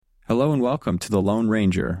Hello and welcome to The Lone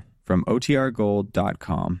Ranger from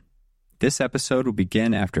OTRGold.com. This episode will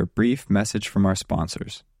begin after a brief message from our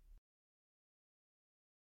sponsors.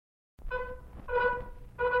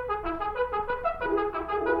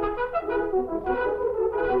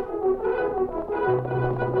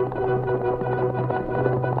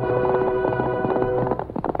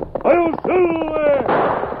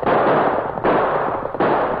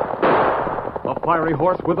 A fiery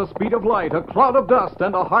horse with the speed of light, a cloud of dust,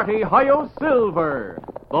 and a hearty Hi-Yo Silver,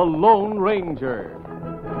 the Lone Ranger.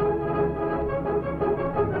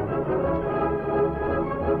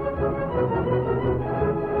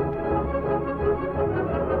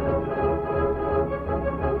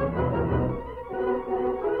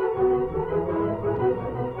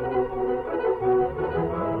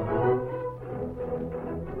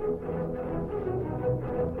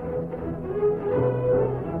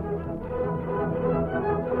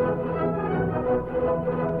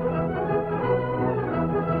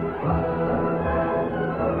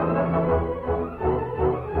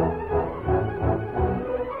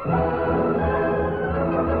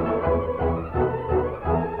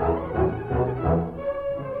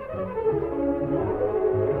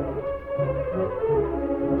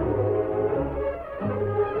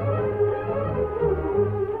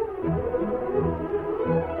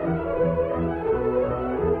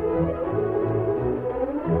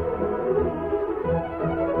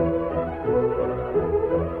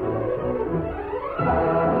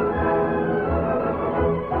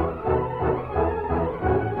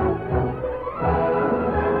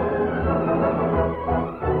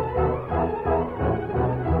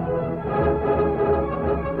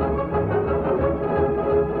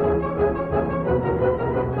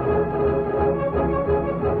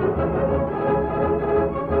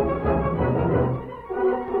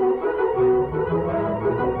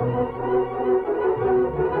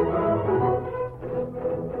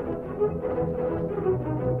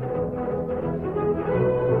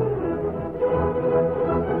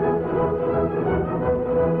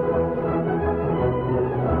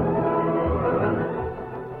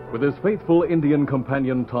 With his faithful Indian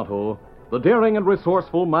companion Tonto, the daring and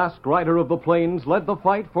resourceful masked rider of the plains led the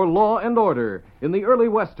fight for law and order in the early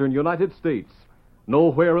western United States.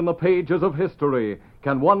 Nowhere in the pages of history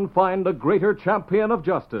can one find a greater champion of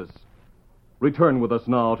justice. Return with us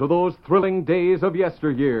now to those thrilling days of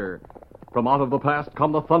yesteryear. From out of the past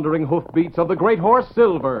come the thundering hoofbeats of the great horse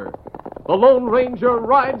Silver. The Lone Ranger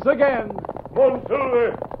rides again. Come on,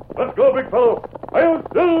 Silver. Let's go, big fellow. Hi-yo,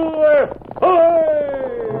 Silver! Hi!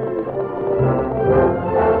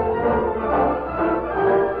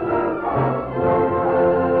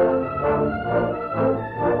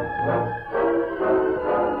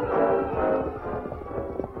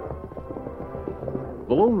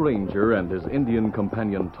 The Lone Ranger and his Indian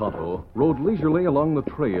companion Tonto rode leisurely along the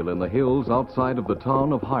trail in the hills outside of the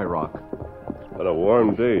town of High Rock. It's been a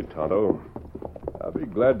warm day, Tonto. I'll be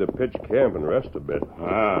glad to pitch camp and rest a bit.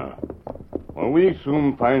 Well, we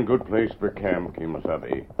soon find good place for camp,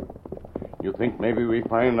 Kimasabi. You think maybe we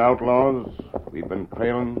find outlaws we've been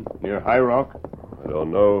trailing near High Rock? I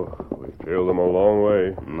don't know. We've trailed them a long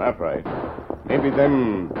way. That's right. Maybe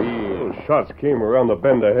them Those shots came around the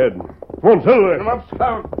bend ahead. Come on, Silver! Come up,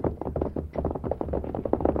 Scout!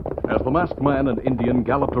 As the masked man and Indian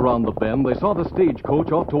galloped around the bend, they saw the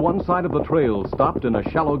stagecoach off to one side of the trail, stopped in a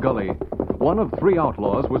shallow gully. One of three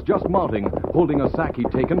outlaws was just mounting, holding a sack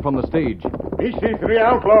he'd taken from the stage. We see three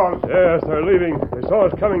outlaws. Yes, they're leaving. They saw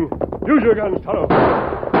us coming. Use your guns, Tonto.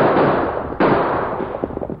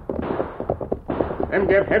 Them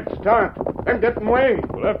get head start. Them get away.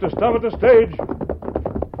 We'll have to stop at the stage.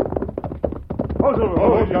 Oh,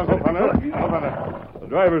 Silver. The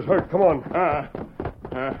driver's hurt. Come on.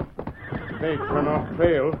 Stage run off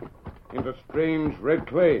trail into strange red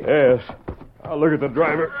clay. Yes. I'll look at the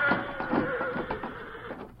driver.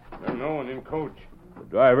 There's no one in coach. The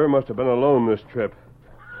driver must have been alone this trip.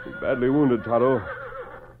 He's badly wounded, Tonto.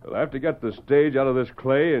 We'll have to get the stage out of this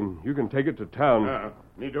clay, and you can take it to town.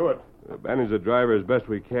 Me do it. We'll manage the driver as best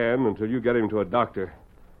we can until you get him to a doctor.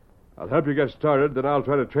 I'll help you get started, then I'll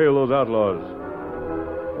try to trail those outlaws.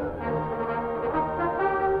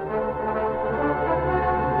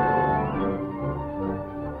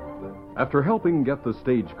 After helping get the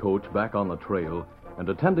stagecoach back on the trail and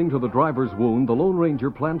attending to the driver's wound, the Lone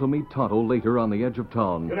Ranger planned to meet Tonto later on the edge of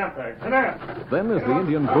town. Get up there. Get up. Then, as the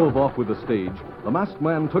Indian drove off with the stage, the masked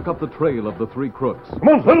man took up the trail of the three crooks. Come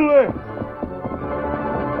on, Silver!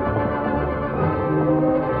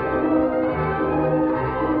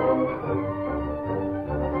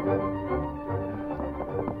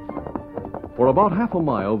 For about half a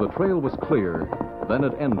mile, the trail was clear. Then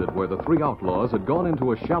it ended where the three outlaws had gone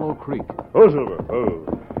into a shallow creek. Oh, Silver. Oh,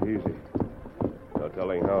 easy. No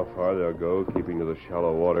telling how far they'll go, keeping to the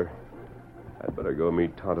shallow water. I'd better go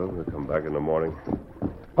meet Tonto. We'll come back in the morning.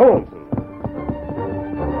 Hold on, Silver.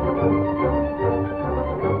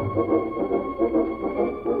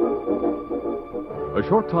 A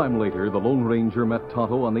short time later, the Lone Ranger met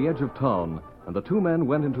Tonto on the edge of town, and the two men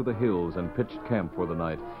went into the hills and pitched camp for the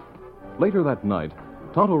night. Later that night,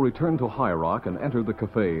 Tonto returned to High Rock and entered the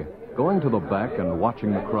cafe, going to the back and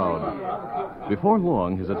watching the crowd. Before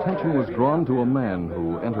long, his attention was drawn to a man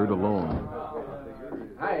who entered alone.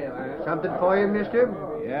 Something for you, mister?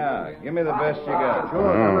 Yeah, give me the best you got.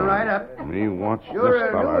 Sure, coming right up. Me watch You're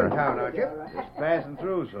this new in feller. town, aren't you? Just passing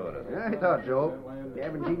through, sort of. I thought so. They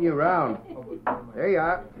haven't seen you around. There you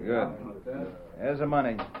are. Good. There's the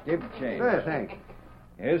money. Give the change. Sure, thanks.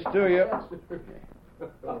 Here's to you.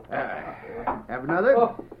 Have another?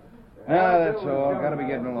 Ah, that's all. Gotta be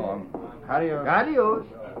getting along. How do you... Adios.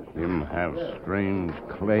 Him have strange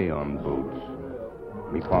clay on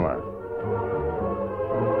boots. Me feller.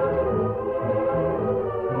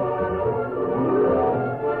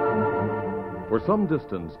 For some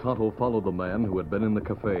distance, Tonto followed the man who had been in the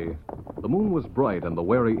cafe. The moon was bright, and the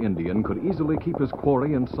wary Indian could easily keep his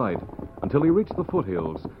quarry in sight until he reached the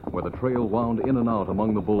foothills, where the trail wound in and out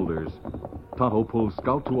among the boulders. Tonto pulled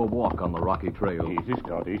Scout to a walk on the rocky trail. Easy,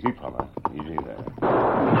 Scout. Easy, fella. Easy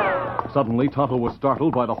there. Suddenly, Tonto was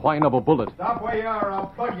startled by the whine of a bullet. Stop where you are, or I'll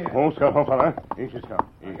plug you. Oh, Scout, oh, fella. Easy, Scout.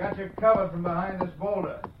 Easy. Got you covered from behind this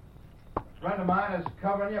boulder. A friend of mine is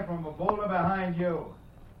covering you from a boulder behind you.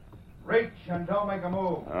 Reach and don't make a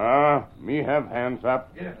move. Ah, me have hands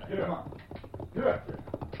up. Get up. Come on. Get up.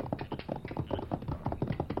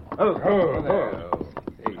 Oh.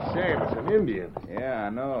 Hey, Sam, it's an Indian. Yeah, I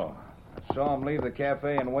know. I saw him leave the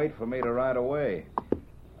cafe and wait for me to ride away.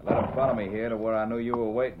 I let him follow me here to where I knew you were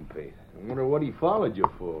waiting, Pete. I wonder what he followed you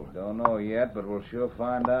for. Don't know yet, but we'll sure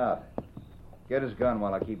find out. Get his gun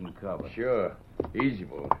while I keep him covered. Sure. Easy,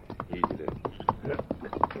 boy. Easy there.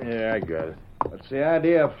 Yeah, I got it. What's the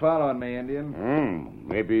idea of following me, Indian?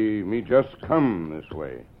 Maybe me just come this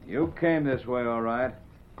way. You came this way, all right.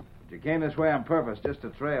 But you came this way on purpose just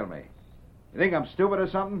to trail me. You think I'm stupid or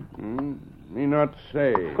something? Me not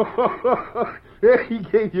say. Yeah, he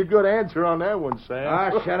gave you a good answer on that one, Sam.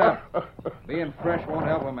 Ah, shut up. Being fresh won't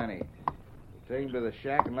help him any. Take him to the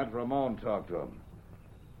shack and let Ramon talk to him.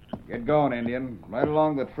 Get going, Indian. Right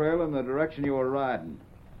along the trail in the direction you were riding.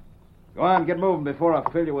 Go on, get moving before I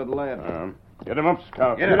fill you with lead. Get him up,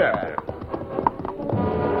 Scout. Get up there.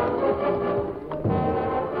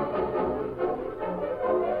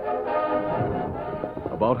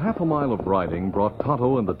 About half a mile of riding brought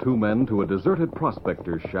Tonto and the two men to a deserted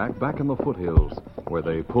prospector's shack back in the foothills, where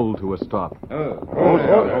they pulled to a stop. Oh,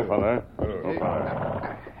 fella. Oh,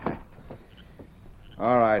 fella.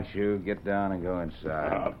 All right, you get down and go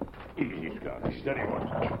inside. Easy, Scout. Steady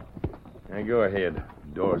one. Hey, go ahead.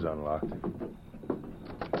 Door's unlocked.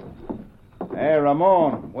 Hey,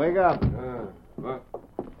 Ramon, wake up. What?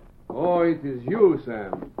 Oh, it is you,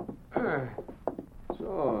 Sam.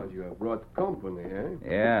 So, you have brought company, eh?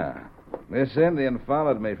 Yeah. This Indian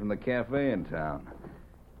followed me from the cafe in town.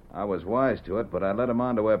 I was wise to it, but I led him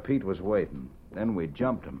on to where Pete was waiting. Then we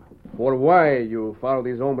jumped him. For why you follow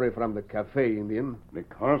this hombre from the cafe, Indian?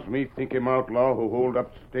 Because me think him outlaw who hold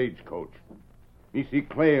up stagecoach. Me see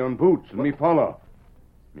clay on boots and me follow.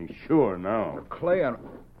 Me sure now. Clay on...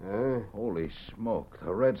 Holy smoke. The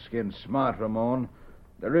redskin's smart, Ramon.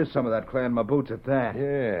 There is some of that clay on my boots at that.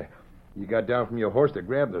 Yeah. You got down from your horse to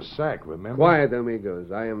grab the sack, remember? Quiet,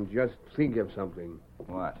 amigos. I am just thinking of something.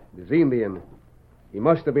 What? This Indian. He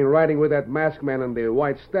must have been riding with that masked man on the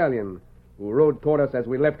white stallion who rode toward us as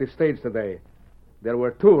we left the stage today. There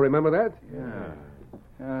were two, remember that? Yeah,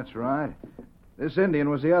 that's right. This Indian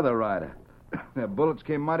was the other rider. Their bullets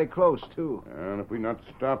came mighty close, too. And if we not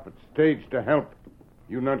stop at stage to help,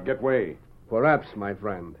 you not get way. Perhaps, my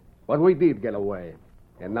friend. But we did get away.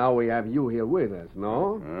 And now we have you here with us,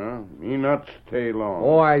 no? Me not stay long.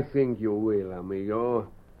 Oh, I think you will,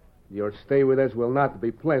 amigo. Your stay with us will not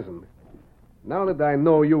be pleasant. Now that I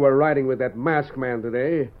know you were riding with that masked man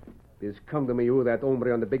today, it's come to me who that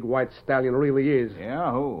hombre on the big white stallion really is.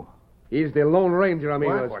 Yeah, who? He's the Lone Ranger,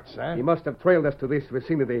 amigos. What's that? He must have trailed us to this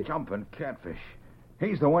vicinity. Jumping catfish.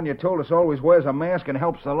 He's the one you told us always wears a mask and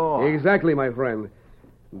helps the law. Exactly, my friend.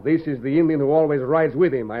 This is the Indian who always rides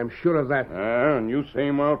with him. I am sure of that. And you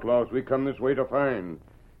same outlaws we come this way to find.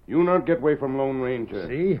 You not get away from Lone Ranger.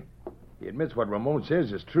 See? He admits what Ramon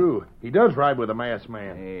says is true. He does ride with a masked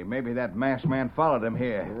man. Hey, maybe that masked man followed him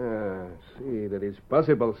here. See, that is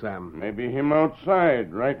possible, Sam. Maybe him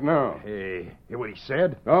outside right now. Hey, hear what he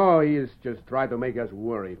said? Oh, he is just trying to make us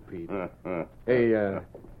worry, Pete. Hey,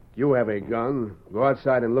 you have a gun. Go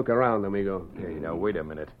outside and look around, amigo. Hey, now, wait a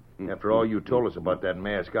minute. After all you told us about that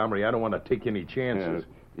masked hombre, I don't want to take any chances.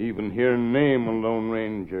 Even hearing name of Lone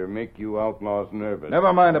Ranger make you outlaws nervous.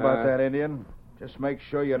 Never mind about that, Indian. Just make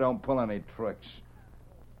sure you don't pull any tricks.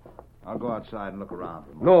 I'll go outside and look around.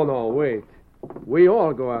 No, wait. We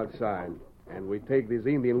all go outside, and we take this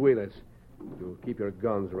Indian with us. You keep your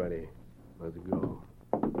guns ready. Let's go.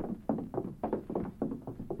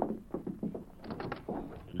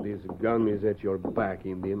 This gun is at your back,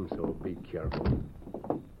 Indian, so be careful.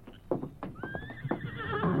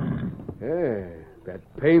 Hey, that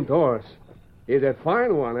paint horse. Is a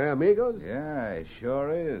fine one, eh, amigos? Yeah, it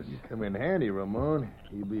sure is. Come in handy, Ramon.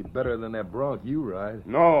 He'll be better than that bronc you ride.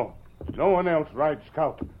 No one else rides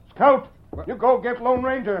Scout. Scout, you go get Lone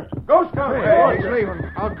Ranger. Go, Scout. Hey, he's leaving.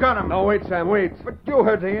 I'll gun him. No, wait, Sam, wait. But you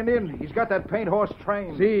heard the Indian. He's got that paint horse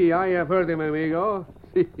trained. See, I have heard him, amigo.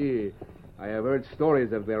 I have heard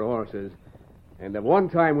stories of their horses. And at one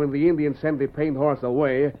time when the Indians sent the paint horse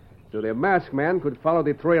away, so the masked man could follow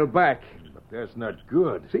the trail back. But that's not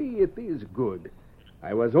good. See, it is good.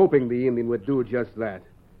 I was hoping the Indian would do just that.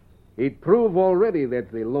 It proved already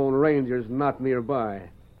that the Lone Ranger's not nearby.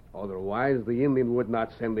 Otherwise, the Indian would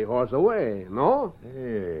not send the horse away, no?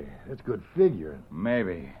 Hey, that's good figuring.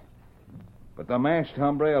 Maybe. But the masked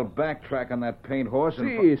hombre will backtrack on that paint horse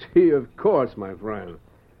and... See, of course, my friend.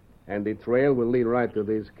 And the trail will lead right to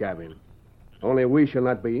this cabin. Only we shall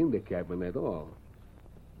not be in the cabin at all.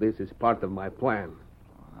 This is part of my plan.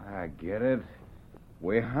 I get it.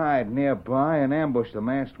 We hide nearby and ambush the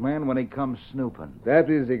masked man when he comes snooping. That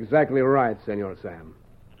is exactly right, Senor Sam.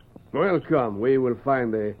 Well, come. We will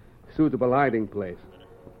find a suitable hiding place.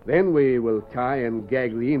 Then we will tie and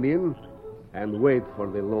gag the Indian and wait for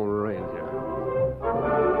the Lone Ranger.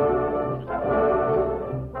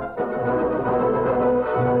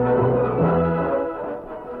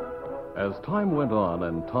 As time went on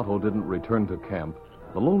and Tonto didn't return to camp,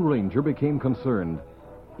 the Lone Ranger became concerned.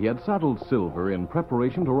 He had saddled Silver in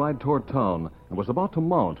preparation to ride toward town and was about to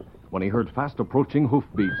mount when he heard fast approaching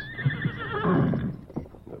hoofbeats.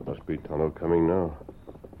 That must be Tonto coming now.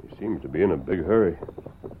 He seems to be in a big hurry.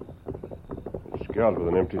 A Scout with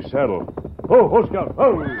an empty saddle. Oh, Scout!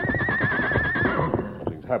 Oh!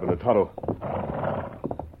 Something's happened to Tonto.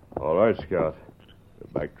 All right, Scout.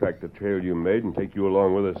 We'll backtrack the trail you made and take you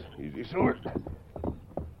along with us. Easy, Silver.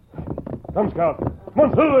 Come, Scout. Come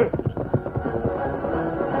on, Silver!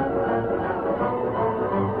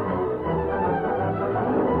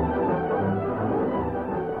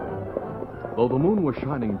 Though the moon was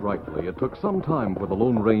shining brightly, it took some time for the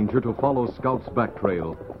Lone Ranger to follow Scout's back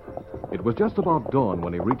trail. It was just about dawn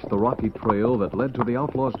when he reached the rocky trail that led to the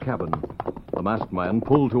outlaw's cabin. The masked man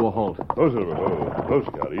pulled to a halt. Oh, Silver. Oh,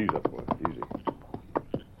 Scout. Ease up, boy. Easy.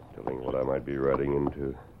 Telling what I might be riding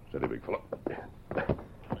into. Steady, big fellow.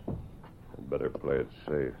 I'd better play it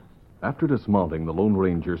safe. After dismounting, the Lone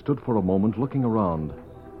Ranger stood for a moment looking around.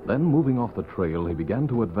 Then, moving off the trail, he began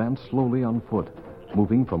to advance slowly on foot,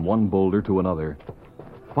 moving from one boulder to another.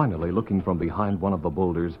 Finally, looking from behind one of the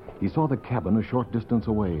boulders, he saw the cabin a short distance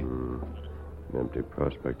away. An empty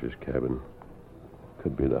prospector's cabin.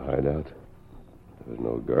 Could be the hideout. There was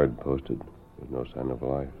no guard posted. There's no sign of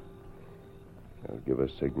life. I'll give a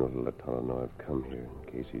signal to let Tonto know I've come here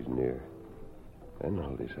in case he's near. Then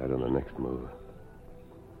I'll decide on the next move.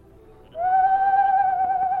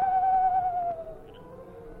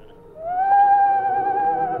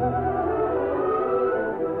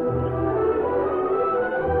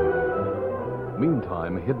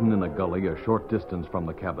 Meantime, hidden in a gully a short distance from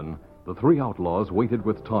the cabin, the three outlaws waited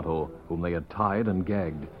with Tonto, whom they had tied and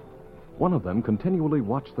gagged. One of them continually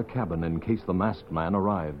watched the cabin in case the masked man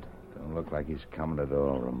arrived. Don't look like he's coming at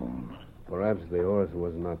all, Ramon. Perhaps the horse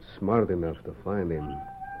was not smart enough to find him.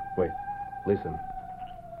 Wait, listen.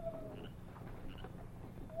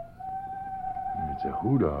 It's a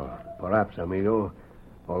hoot owl. Perhaps, amigo.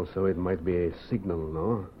 Also, it might be a signal,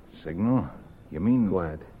 no? Signal? You mean...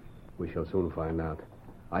 Quiet. We shall soon find out.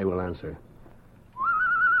 I will answer.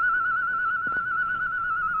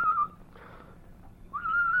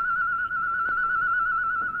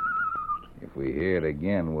 If we hear it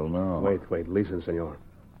again, we'll know. Wait. Listen, senor.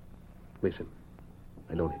 Listen.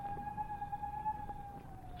 I know it.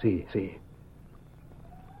 See.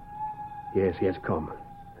 Yes, he has come.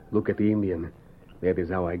 Look at the Indian. That is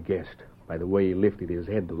how I guessed, by the way he lifted his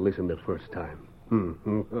head to listen the first time.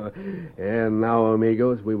 And now,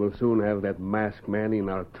 amigos, we will soon have that masked man in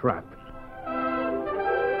our trap.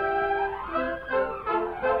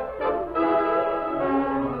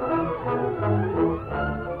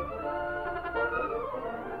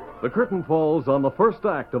 The curtain falls on the first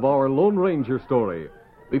act of our Lone Ranger story.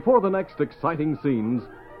 Before the next exciting scenes,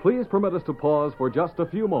 please permit us to pause for just a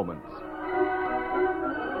few moments.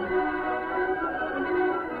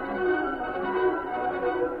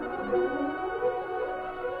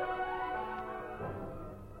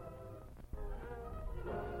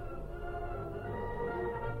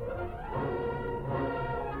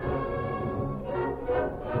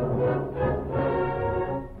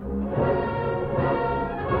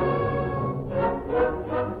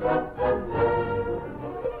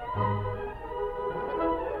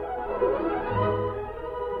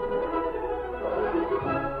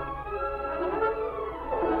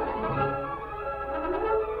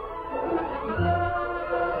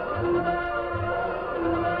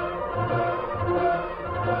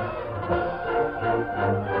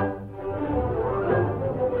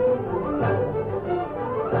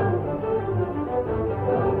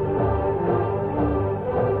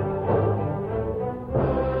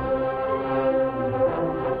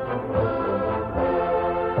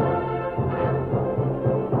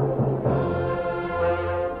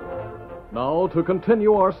 Now, to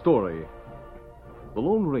continue our story. The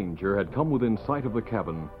Lone Ranger had come within sight of the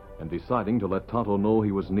cabin, and deciding to let Tonto know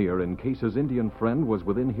he was near in case his Indian friend was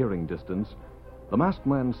within hearing distance, the masked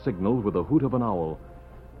man signaled with the hoot of an owl.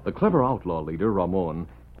 The clever outlaw leader, Ramon,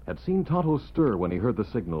 had seen Tonto stir when he heard the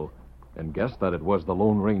signal, and guessed that it was the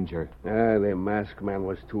Lone Ranger. The masked man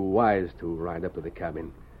was too wise to ride up to the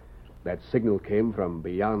cabin. That signal came from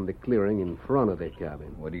beyond the clearing in front of the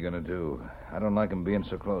cabin. What are you going to do? I don't like him being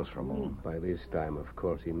so close, Ramon. By this time, of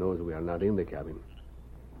course, he knows we are not in the cabin.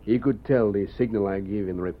 He could tell the signal I gave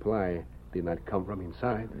in reply did not come from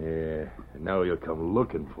inside. Yeah, and now he'll come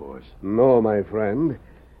looking for us. No, my friend.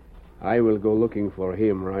 I will go looking for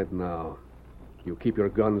him right now. You keep your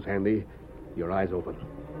guns handy, your eyes open.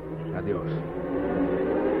 Adios.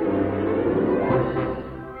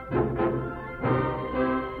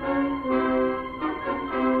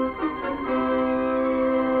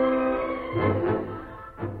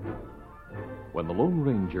 When the Lone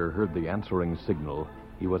Ranger heard the answering signal,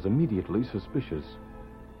 he was immediately suspicious.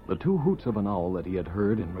 The two hoots of an owl that he had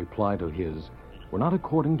heard in reply to his were not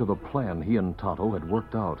according to the plan he and Tonto had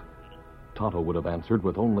worked out. Tonto would have answered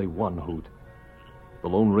with only one hoot. The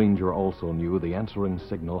Lone Ranger also knew the answering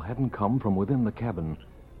signal hadn't come from within the cabin.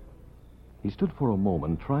 He stood for a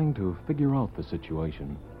moment trying to figure out the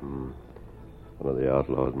situation. One of the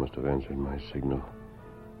outlaws must have answered my signal.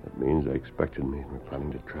 That means they expected me and were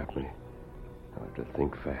planning to trap me. I'll have to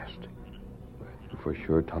think fast. I knew for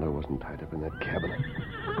sure Tonto wasn't tied up in that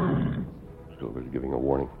cabin. Silver's giving a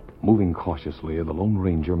warning. Moving cautiously, the Lone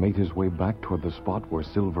Ranger made his way back toward the spot where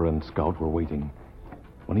Silver and Scout were waiting.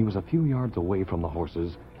 When he was a few yards away from the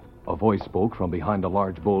horses, a voice spoke from behind a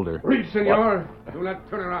large boulder. Reach, senor! Do not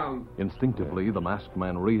turn around. Instinctively, the masked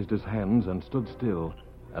man raised his hands and stood still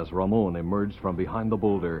as Ramon emerged from behind the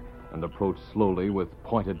boulder and approached slowly with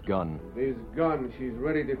pointed gun. This gun, she's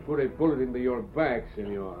ready to put a bullet into your back,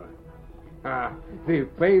 senor. The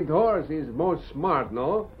faint horse is most smart,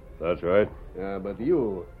 no? That's right. But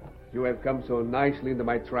you have come so nicely into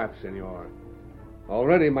my trap, senor.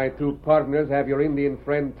 Already my two partners have your Indian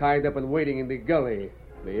friend tied up and waiting in the gully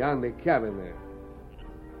beyond the cabin there.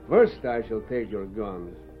 First, I shall take your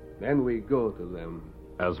guns. Then we go to them.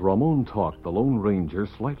 As Ramon talked, the Lone Ranger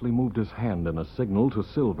slightly moved his hand in a signal to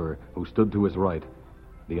Silver, who stood to his right.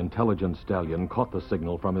 The intelligent stallion caught the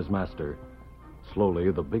signal from his master.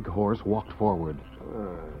 Slowly, the big horse walked forward.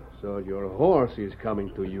 So your horse is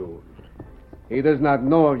coming to you. He does not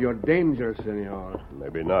know of your danger, senor.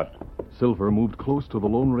 Maybe not. Silver moved close to the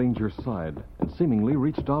Lone Ranger's side and seemingly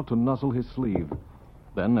reached out to nuzzle his sleeve.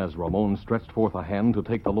 Then, as Ramon stretched forth a hand to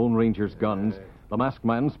take the Lone Ranger's guns, the masked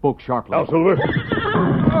man spoke sharply. Now, Silver.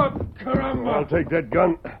 Oh, caramba! I'll take that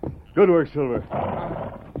gun. Good work, Silver.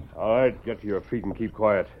 All right, get to your feet and keep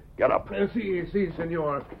quiet. Get up. Si,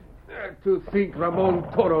 senor. To think Ramon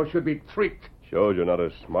Toro should be tricked. Shows you're not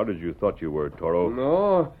as smart as you thought you were, Toro.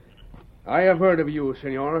 No. I have heard of you,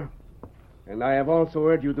 senor. And I have also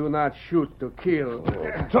heard you do not shoot to kill.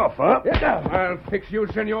 Oh, tough, huh? I'll fix you,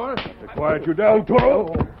 senor. To quiet you down,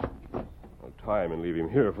 Toro. I'll tie him and leave him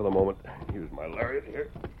here for the moment. Use my lariat here.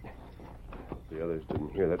 The others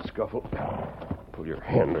didn't hear that scuffle. Pull your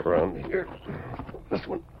hand around here. This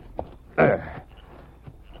one. There.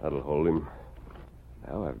 That'll hold him.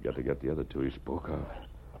 Now I've got to get the other two he spoke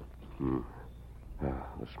of.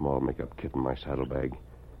 The small makeup kit in my saddlebag.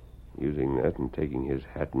 Using that and taking his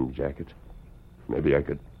hat and jacket. Maybe I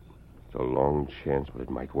could. It's a long chance, but it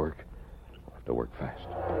might work. I'll have to work fast.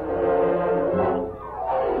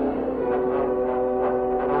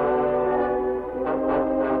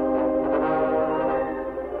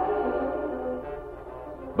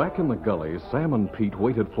 Back in the gully, Sam and Pete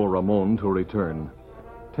waited for Ramon to return.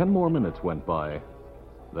 10 more minutes went by.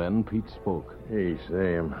 Then Pete spoke. Hey,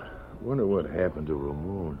 Sam. Wonder what happened to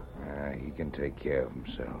Ramon. He can take care of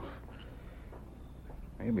himself.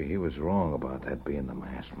 Maybe he was wrong about that being the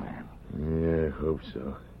masked man. Yeah, I hope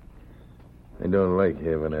so. I don't like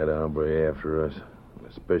having that hombre after us,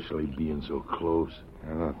 especially being so close.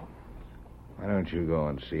 Now, look, why don't you go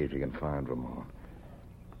and see if you can find Ramon?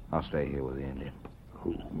 I'll stay here with the Indian.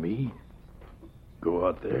 Who, me? Go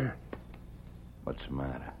out there? What's the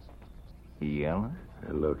matter? He yelling?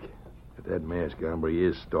 Now, look, if that masked hombre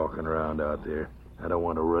is stalking around out there, I don't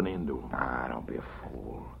want to run into him. Don't be a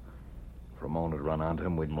fool. If Ramon had run onto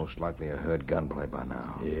him, we'd most likely have heard gunplay by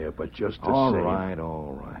now. Yeah, but just the All same...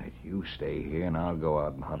 right. You stay here, and I'll go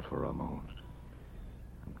out and hunt for Ramon.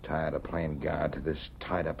 I'm tired of playing guard to this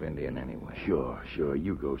tied-up Indian anyway. Sure.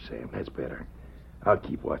 You go, Sam. That's better. I'll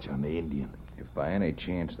keep watch on the Indian. If by any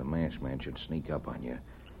chance the masked man should sneak up on you,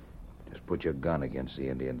 just put your gun against the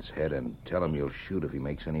Indian's head and tell him you'll shoot if he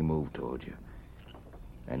makes any move toward you.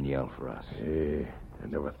 And yell for us. Yeah, I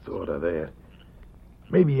never thought of that.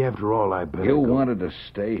 Maybe after all I better You go. wanted to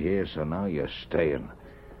stay here, so now you're staying.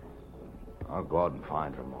 I'll go out and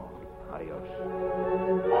find Ramon. Adios.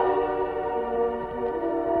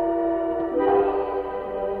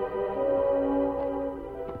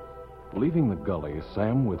 Leaving the gully,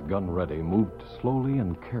 Sam, with gun ready, moved slowly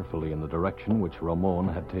and carefully in the direction which Ramon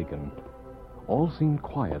had taken. All seemed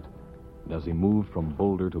quiet, and as he moved from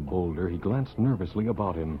boulder to boulder, he glanced nervously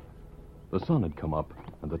about him. The sun had come up,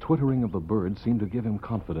 and the twittering of the birds seemed to give him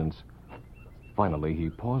confidence. Finally, he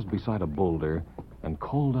paused beside a boulder and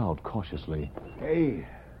called out cautiously. Hey,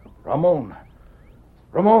 Ramon.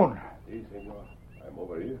 Ramon! Hey, senor. I'm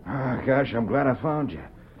over here. Gosh, I'm glad I found you.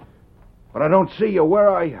 But I don't see you. Where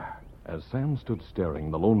are you? As Sam stood staring,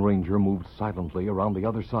 the Lone Ranger moved silently around the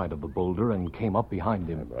other side of the boulder and came up behind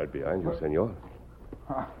him. I'm right behind you, senor.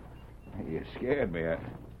 You scared me.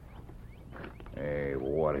 Hey,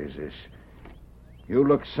 what is this? You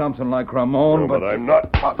look something like Ramon, No, but I'm not.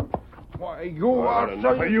 Why, you are...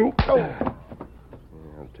 Enough of you.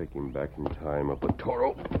 I'll take him back in time up a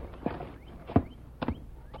Toro.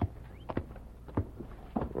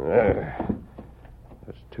 There.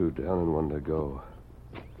 That's 2 down and 1 to go.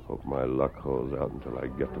 Hope my luck holds out until I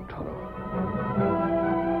get to Tonto.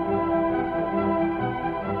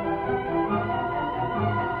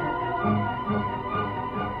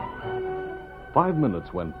 5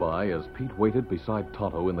 minutes went by as Pete waited beside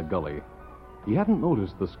Tonto in the gully. He hadn't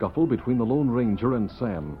noticed the scuffle between the Lone Ranger and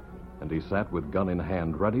Sam, and he sat with gun in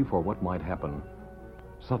hand, ready for what might happen.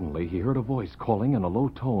 Suddenly, he heard a voice calling in a low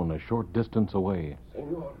tone a short distance away.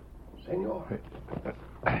 Senor.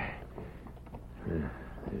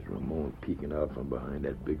 There's Ramon peeking out from behind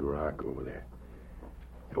that big rock over there.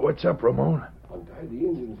 What's up, Ramon? Untie the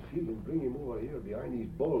Indian's feet and bring him over here behind these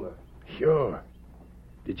boulders. Sure.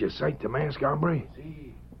 Did you sight the masked hombre?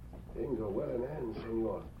 See, things are well in hand,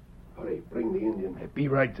 senor. Hurry, bring the Indian. Hey, be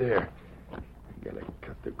right there. I gotta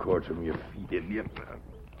cut the cords from your feet, Indian.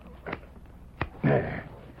 There.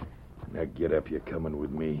 Now get up, you're coming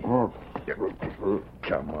with me.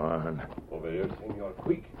 Come on. Over here, senor,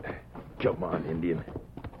 quick. Come on, Indian.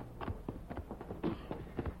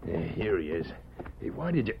 Here he is. Hey,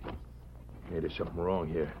 why did you... Hey, there's something wrong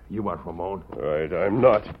here. You want Ramon? All right, I'm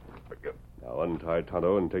not. Now untie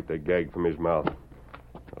Tonto and take the gag from his mouth.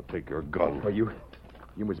 I'll take your gun. Oh, you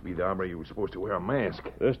must be the hombre who was supposed to wear a mask.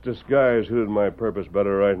 This disguise suited my purpose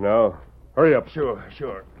better right now. Hurry up. Sure.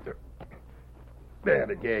 There,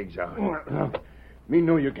 the gag's out. Me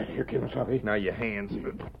know you get here, Kimasabi. Now your hands.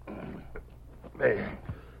 There.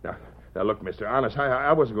 Now look, mister, honest,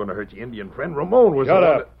 I wasn't going to hurt your Indian friend. Ramon was... Shut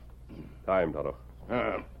up. Tie him, Tonto.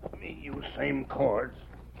 Me use same cords.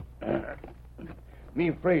 Me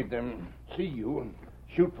afraid them see you and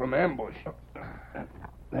shoot from ambush.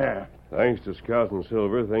 There. Thanks to Scout and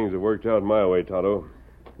Silver, things have worked out my way, Tonto.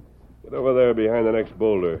 Get over there behind the next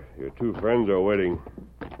boulder. Your 2 friends are waiting.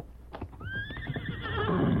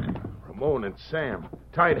 Ramon and Sam,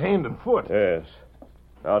 tied hand and foot. Yes.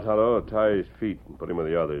 Now, Tonto, tie his feet and put him with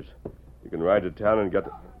the others. You can ride to town and get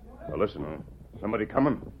the... Now, listen. Somebody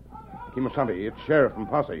coming. Kimasabi, it's sheriff and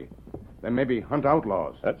posse. They maybe hunt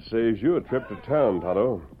outlaws. That saves you a trip to town,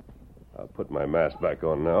 Tonto. I'll put my mask back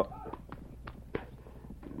on now.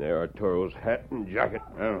 There are Toro's hat and jacket.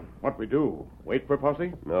 What we do? Wait for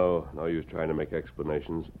posse? No use trying to make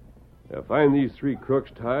explanations. Find these 3 crooks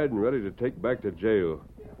tied and ready to take back to jail.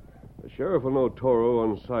 The sheriff will know Toro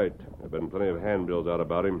on sight. There have been plenty of handbills out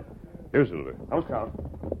about him. Here's Silver. Now, Scout.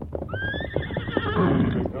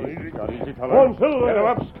 Easy, Scout. Easy, fella. Come on, Silver. Get him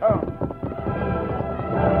up, Scout.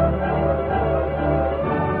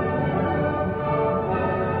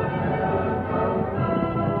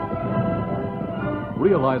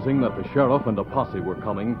 Realizing that the sheriff and a posse were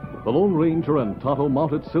coming, the Lone Ranger and Tonto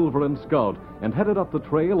mounted Silver and Scout and headed up the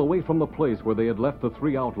trail away from the place where they had left the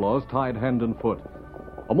 3 outlaws tied hand and foot.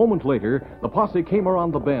 A moment later, the posse came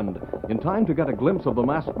around the bend, in time to get a glimpse of the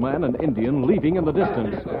masked man and Indian leaving in the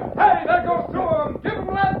distance. Hey, there goes two of them! Give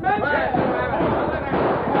them that man!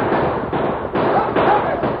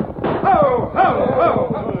 Ho, ho,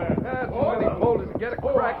 ho! That's when he pulled us to get a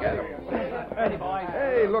crack at him.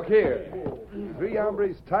 Hey, look here. 3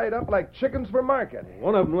 hombres tied up like chickens for market.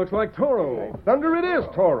 One of them looks like Toro. Thunder, it is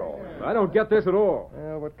Toro. I don't get this at all.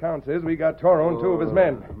 Well, what counts is we got Toro and 2 of his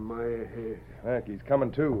men. Heck, he's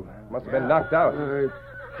coming too. Must have been knocked out.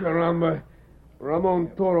 Caramba.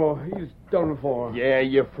 Ramon Toro, he's done for. Yeah,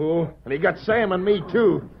 you fool. And he got Sam and me,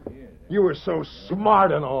 too. You were so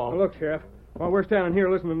smart and all. Now, look, Sheriff. While we're standing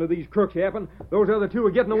here listening to these crooks yapping, those other 2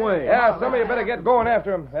 are getting away. Yeah, some of you better get going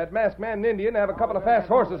after him. That masked man and Indian have a couple of fast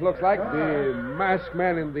horses, looks like. The masked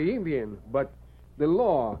man and the Indian. But the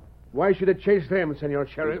law, why should it chase them, Senor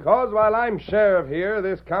Sheriff? Because while I'm sheriff here,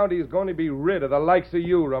 this county is going to be rid of the likes of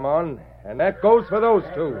you, Ramon. And that goes for those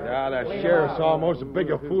 2. Yeah, that sheriff's almost as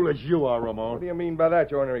big a fool as you are, Ramon. What do you mean by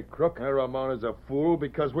that, you ornery crook? Ramon is a fool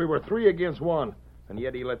because we were 3 against 1. And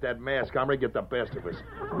yet he let that masked hombre get the best of us.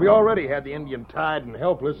 We already had the Indian tied and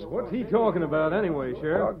helpless. What's he talking about anyway,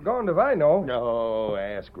 Sheriff? Doggone if I know. No,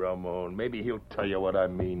 ask Ramon. Maybe he'll tell you what I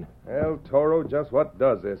mean. Well, Toro, just what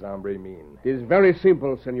does this hombre mean? It is very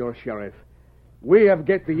simple, Senor Sheriff. We have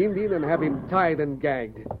get the Indian and have him tied and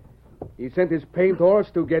gagged. He sent his paint horse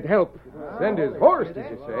to get help. Send his horse, did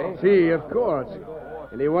you say? See, of course.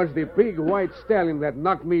 And it was the big white stallion that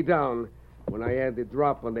knocked me down when I had the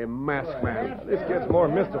drop on the masked man. This gets more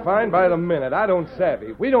mystifying by the minute. I don't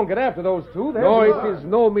savvy. We don't get after those 2. No, it is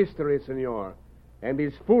no mystery, Senor. And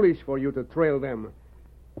it's foolish for you to trail them.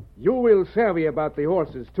 You will savvy about the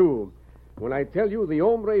horses, too. When I tell you the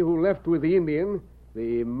hombre who left with the Indian,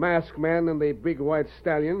 the masked man and the big white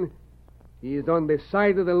stallion, he is on the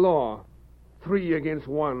side of the law. 3 against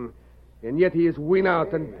 1. And yet he is win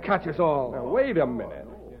out and catch us all. Now, wait a minute.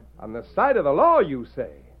 On the side of the law, you say?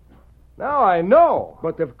 Now I know.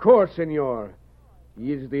 But of course, Senor,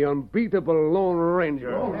 he is the unbeatable Lone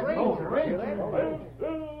Ranger.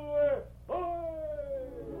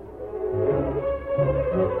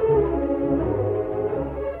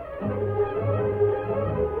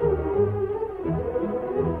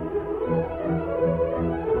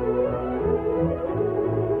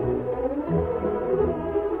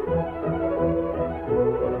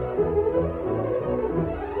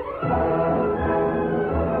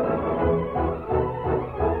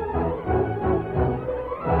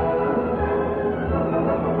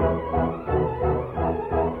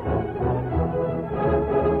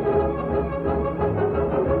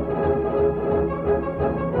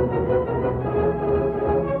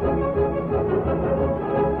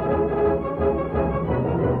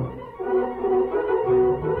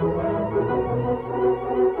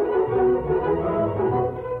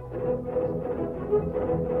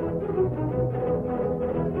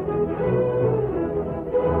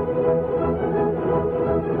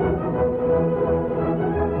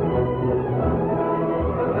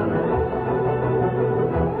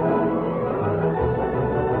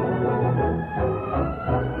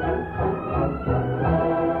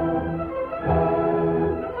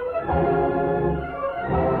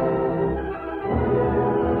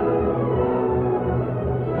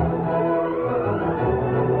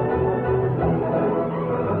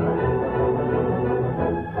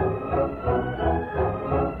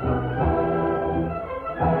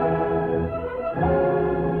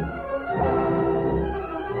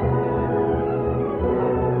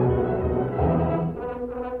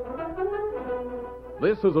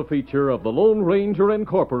 This is a feature of the Lone Ranger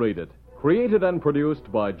Incorporated, created and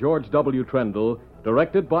produced by George W. Trendle,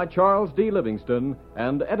 directed by Charles D. Livingston,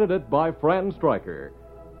 and edited by Fran Stryker.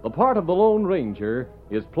 The part of the Lone Ranger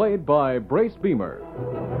is played by Brace Beamer.